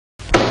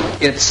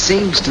It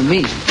seems to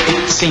me.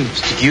 It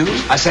seems to you?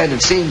 I said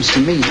it seems to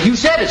me. You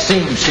said it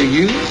seems to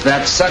you.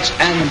 That such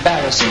an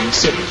embarrassing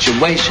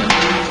situation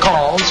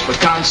calls for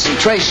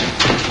concentration.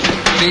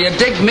 Do you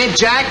dig me,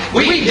 Jack?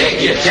 We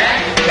dig you,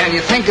 Jack. Can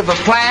you think of a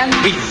plan?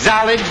 We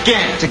solid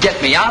again. To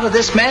get me out of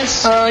this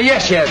mess?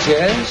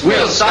 Yes.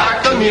 We'll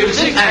start the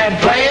music and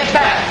play it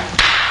back.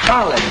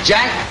 Solid,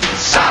 Jack.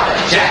 Solid,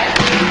 Jack.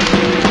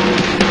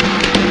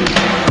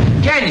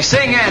 Can you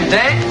sing and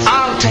dance?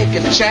 I'll take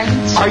a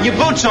chance. Are your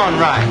boots on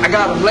right? I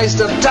got them laced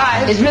up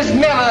tight. Is Miss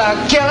Miller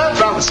a killer?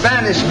 From a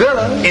Spanish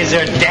villa. Is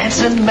her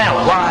dancing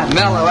mellow? Why,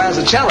 mellow as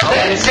a cello.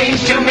 Then it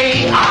seems to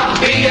me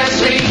I'll be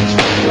asleep.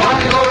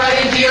 Want to go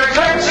right into your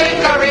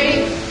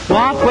terpsichore?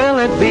 What will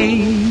it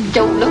be?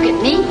 Don't look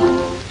at me.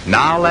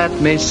 Now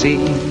let me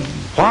see.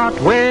 What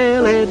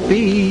will it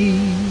be?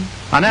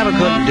 I never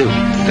could do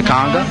the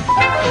conga.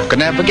 Could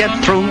never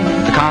get through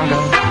the conga.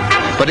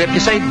 But if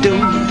you say do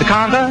the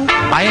conga,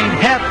 I ain't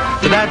hep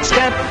to that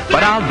step,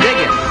 but I'll dig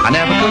it. I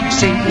never could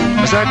see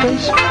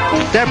mazurkas.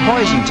 They're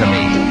poison to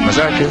me,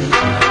 mazurkas.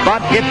 But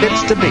if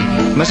it's to be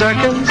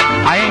mazurkas,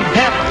 I ain't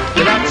hep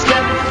to that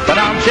step, but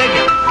I'll dig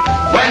it.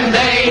 When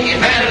they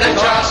invented a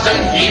Charleston,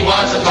 he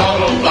was a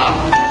total flop.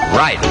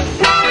 Right.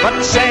 But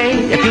say,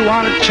 if you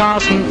wanted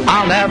Charleston,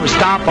 I'll never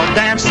stop or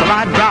dance till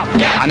I drop.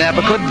 I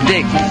never could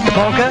dig the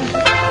polka,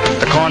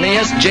 the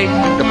corniest jig,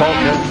 the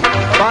polka.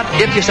 But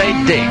if you say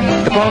dig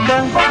the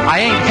polka, I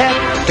ain't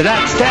hep to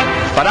that step,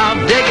 but I'll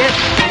dig it.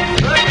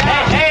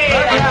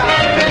 Hey!